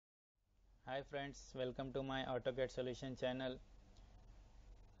Hi friends, welcome to my AutoCAD solution channel.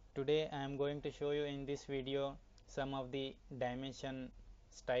 Today I am going to show you in this video some of the dimension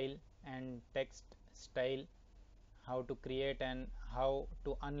style and text style, how to create and how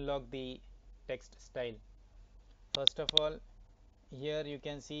to unlock the text style. First of all, here you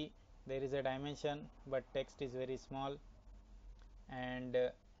can see there is a dimension but text is very small, and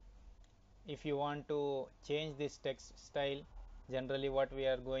if you want to change this text style, generally what we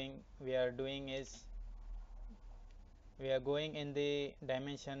are doing is we are going in the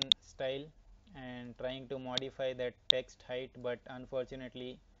dimension style and trying to modify that text height, but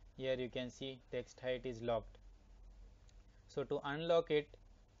unfortunately here you can see text height is locked. So to unlock it,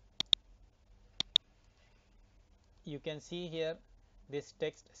 you can see here this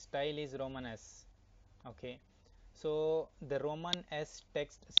text style is Roman S. Okay, so the Roman S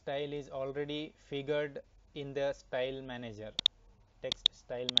text style is already figured in the style manager, text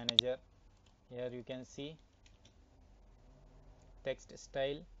style manager. Here you can see text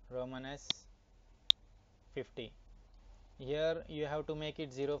style Roman S 50. Here you have to make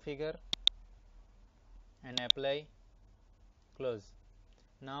it 0 figure and apply, close.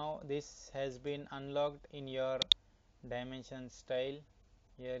 Now this has been unlocked in your dimension style.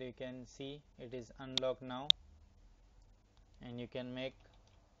 Here you can see it is unlocked now, and you can make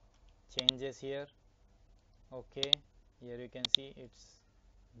changes here. Okay, here you can see it's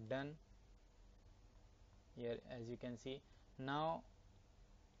done. Here as you can see, now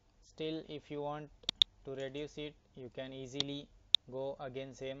still if you want to reduce it, you can easily go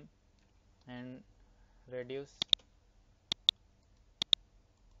again same and reduce.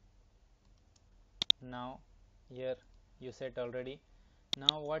 Now here you set already.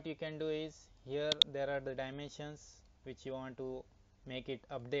 Now what you can do is, here there are the dimensions which you want to make it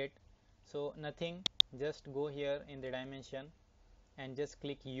update. So nothing, just go here in the dimension and just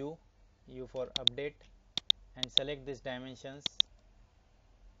click U for update and select these dimensions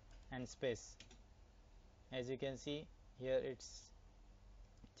and space. As you can see here it's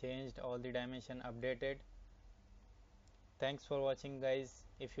changed, all the dimension updated. Thanks for watching guys.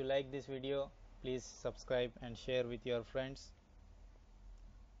 If you like this video, please subscribe and share with your friends.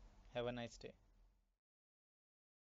 Have a nice day.